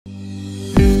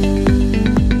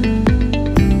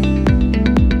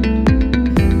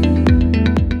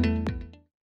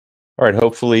All right,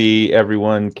 hopefully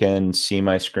everyone can see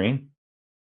my screen.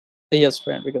 Yes,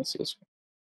 friend, we can see your screen.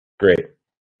 Great.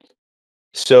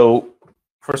 So,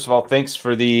 first of all, thanks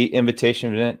for the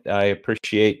invitation, Vinit. I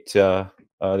appreciate the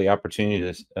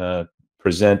opportunity to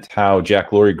present how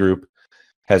Jack Laurie Group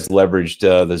has leveraged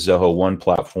the Zoho One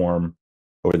platform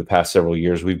over the past several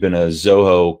years. We've been a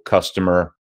Zoho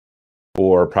customer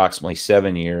for approximately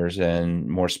 7 years, and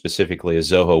more specifically, a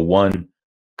Zoho One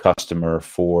customer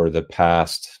for the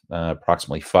past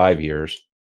approximately 5 years.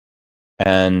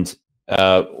 And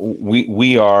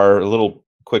we are, a little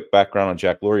quick background on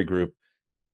Jack Laurie Group.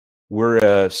 We're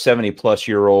a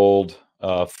 70-plus-year-old,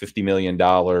 $50 million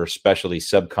specialty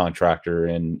subcontractor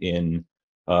in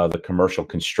the commercial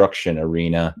construction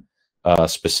arena,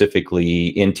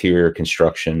 specifically interior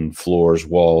construction, floors,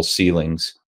 walls,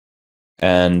 ceilings.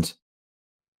 And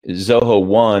Zoho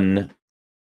One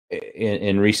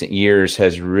in recent years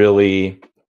has really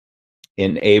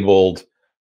enabled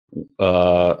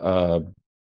us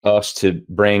to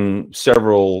bring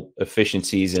several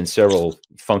efficiencies in several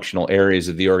functional areas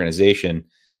of the organization.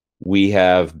 We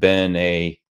have been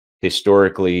a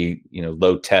historically,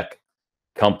 low tech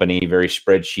company, very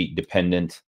spreadsheet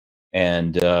dependent,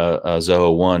 and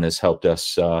Zoho One has helped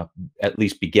us at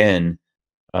least begin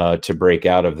to break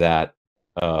out of that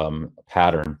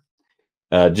pattern.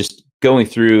 Just going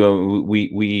through,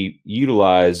 we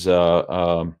utilize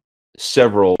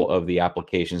several of the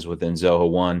applications within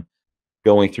Zoho One,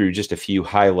 going through just a few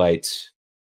highlights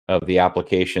of the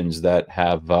applications that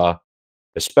have,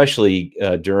 especially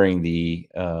during the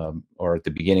or at the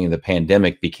beginning of the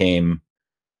pandemic, we became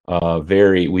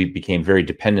very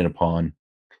dependent upon.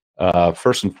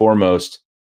 First and foremost,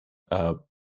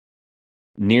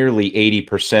 nearly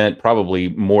 80%, probably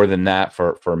more than that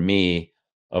for me,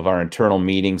 of our internal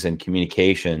meetings and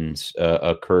communications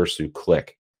occurs through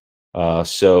Click.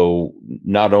 So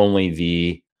not only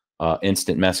the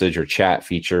instant message or chat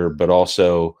feature, but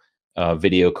also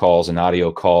video calls and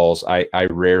audio calls. I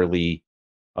rarely,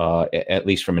 at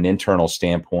least from an internal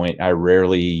standpoint, I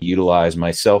rarely utilize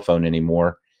my cell phone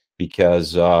anymore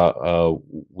because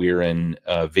we're in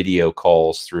video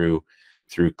calls through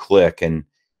Click. And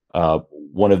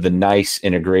one of the nice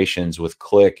integrations with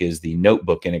Click is the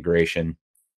notebook integration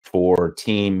for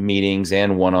team meetings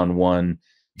and one-on-one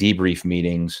debrief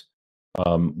meetings.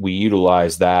 We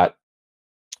utilize that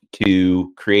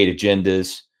to create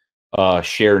agendas,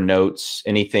 share notes,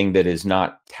 anything that is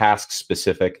not task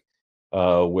specific,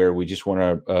 where we just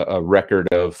want a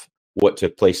record of what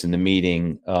took place in the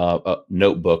meeting.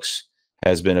 Notebooks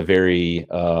has been a very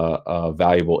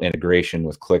valuable integration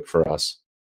with Click for us.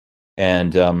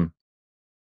 And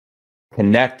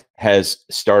Connect has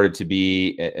started to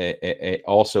be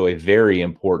also a very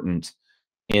important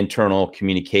internal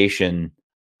communication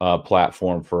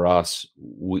platform for us.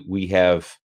 We have,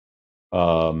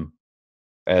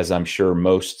 as I'm sure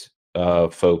most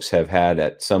folks have had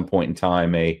at some point in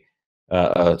time, a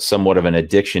somewhat of an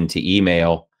addiction to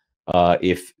email.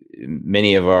 If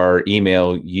many of our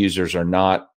email users are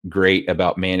not great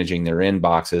about managing their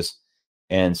inboxes,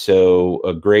 and so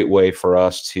a great way for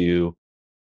us to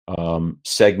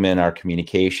segment our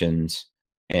communications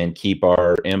and keep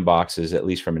our inboxes, at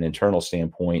least from an internal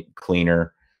standpoint,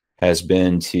 cleaner, has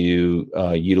been to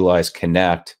utilize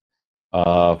Connect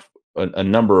a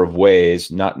number of ways,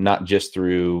 not just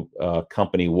through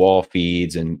company wall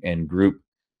feeds and group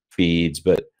feeds,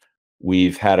 but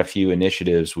we've had a few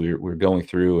initiatives. We're going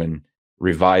through and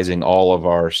revising all of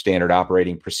our standard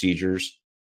operating procedures,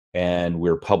 and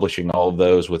we're publishing all of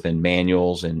those within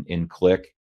manuals and in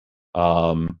Click.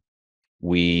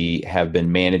 We have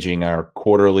been managing our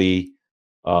quarterly,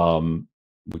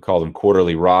 we call them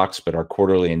quarterly rocks, but our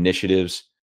quarterly initiatives,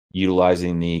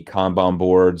 utilizing the Kanban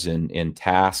boards and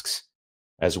tasks,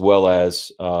 as well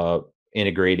as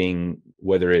integrating,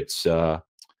 whether it's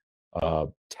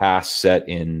tasks set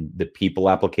in the People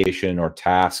application or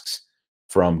tasks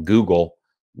from Google.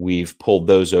 We've pulled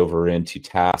those over into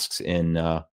tasks in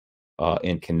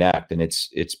Connect, and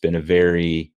it's been a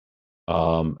very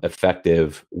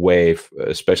effective way,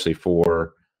 especially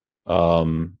for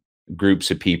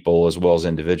groups of people as well as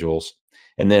individuals.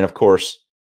 And then, of course,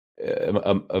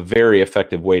 a very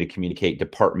effective way to communicate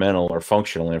departmental or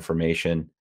functional information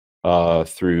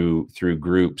through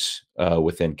groups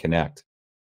within Connect.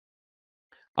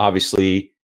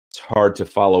 Obviously, it's hard to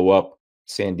follow up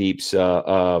Sandeep's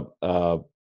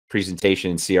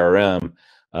presentation in CRM,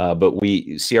 but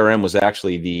CRM was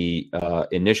actually the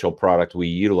initial product we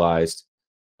utilized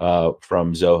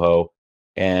from Zoho,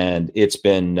 and it's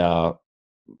been a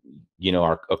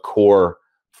core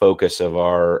focus of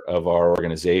our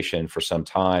organization for some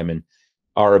time. And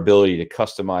our ability to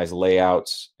customize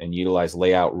layouts and utilize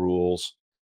layout rules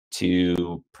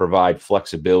to provide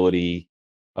flexibility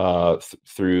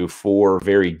through 4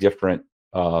 very different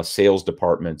sales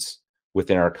departments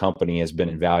within our company has been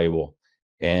invaluable,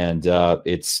 and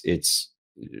it's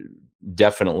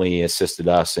definitely assisted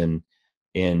us in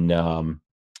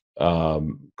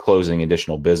closing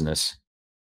additional business.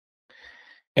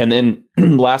 And then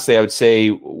lastly, I would say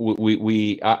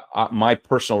my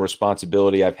personal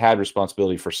responsibility, I've had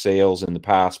responsibility for sales in the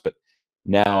past, but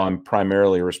now I'm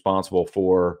primarily responsible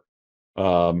for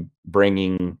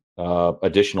bringing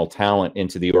additional talent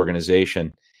into the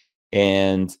organization.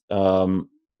 And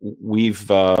we've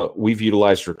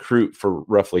utilized Recruit for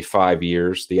roughly 5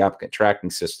 years, the applicant tracking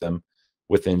system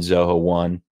within Zoho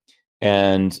One.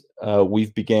 And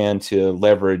we've began to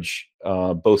leverage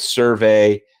both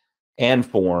survey and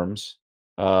forms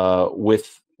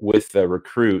with the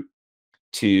Recruit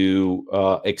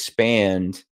to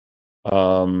expand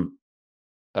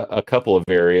a couple of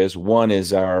areas. One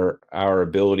is our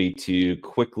ability to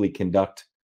quickly conduct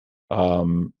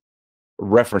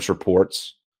reference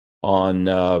reports on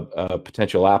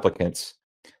potential applicants,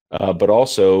 but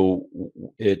also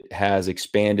it has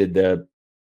expanded the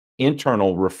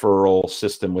internal referral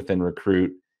system within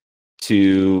Recruit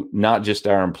to not just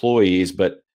our employees,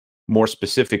 but more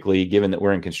specifically, given that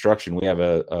we're in construction, we have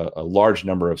a large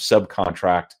number of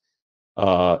subcontract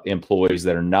employees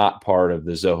that are not part of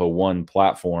the Zoho One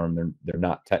platform. They're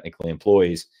not technically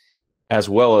employees, as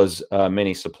well as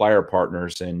many supplier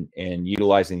partners, and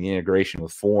utilizing the integration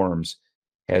with forms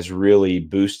has really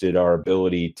boosted our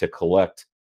ability to collect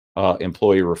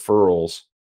employee referrals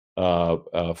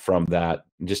from that.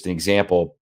 Just an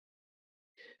example,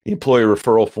 the employee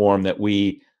referral form that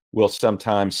we will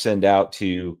sometimes send out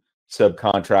to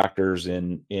subcontractors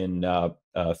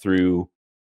through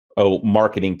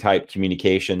marketing type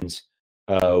communications.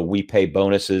 We pay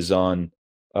bonuses on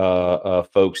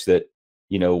folks that,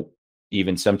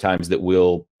 even sometimes that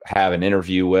we'll have an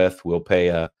interview with. We'll pay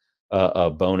a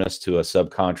bonus to a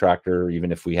subcontractor,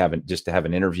 even if we haven't, just to have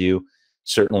an interview.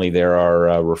 Certainly there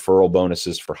are referral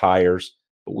bonuses for hires,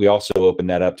 but we also open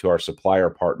that up to our supplier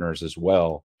partners as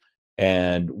well.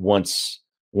 And once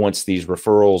these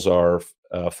referrals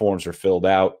forms are filled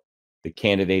out, the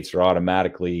candidates are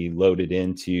automatically loaded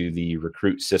into the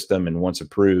Recruit system, and once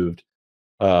approved,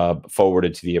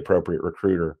 forwarded to the appropriate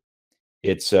recruiter.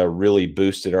 It's really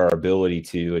boosted our ability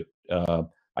to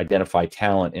identify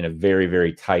talent in a very,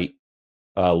 very tight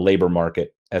labor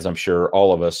market, as I'm sure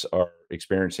all of us are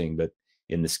experiencing. But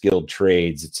in the skilled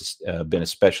trades, it's been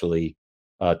especially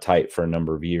tight for a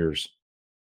number of years.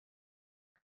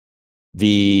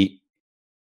 The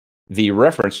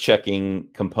reference checking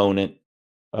component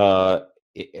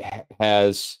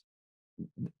has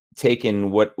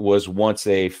taken what was once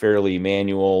a fairly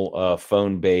manual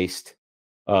phone-based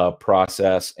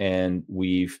process, and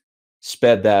we've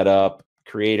sped that up,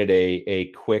 created a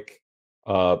quick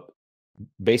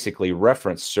basically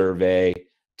reference survey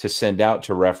to send out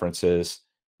to references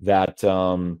that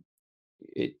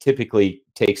it typically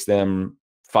takes them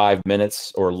 5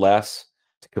 minutes or less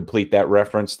to complete that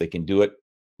reference. They can do it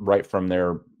right from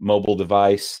their mobile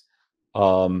device.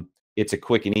 It's a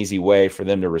quick and easy way for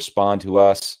them to respond to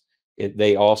us.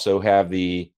 They also have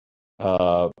they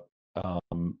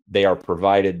are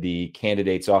provided the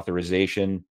candidate's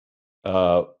authorization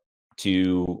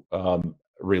to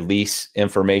release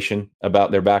information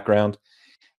about their background.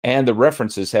 And the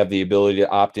references have the ability to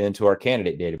opt into our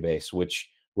candidate database, which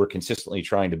we're consistently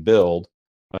trying to build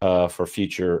for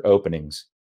future openings.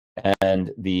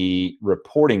 And the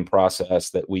reporting process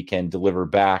that we can deliver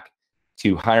back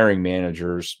to hiring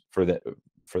managers for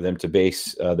them to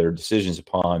base their decisions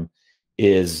upon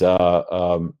is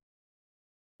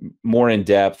more in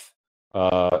depth.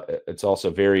 It's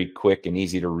also very quick and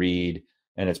easy to read,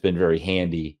 and it's been very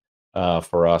handy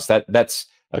for us. That's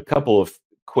a couple of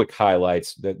quick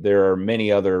highlights. That there are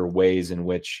many other ways in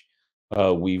which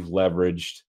we've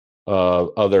leveraged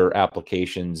other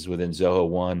applications within Zoho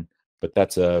One, but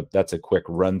that's a quick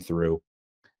run through.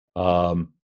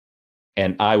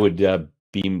 And I would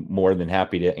be more than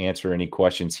happy to answer any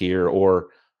questions here, or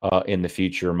in the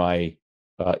future. My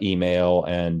email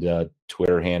and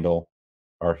Twitter handle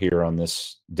are here on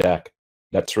this deck.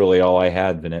 That's really all I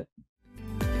had, Vinit.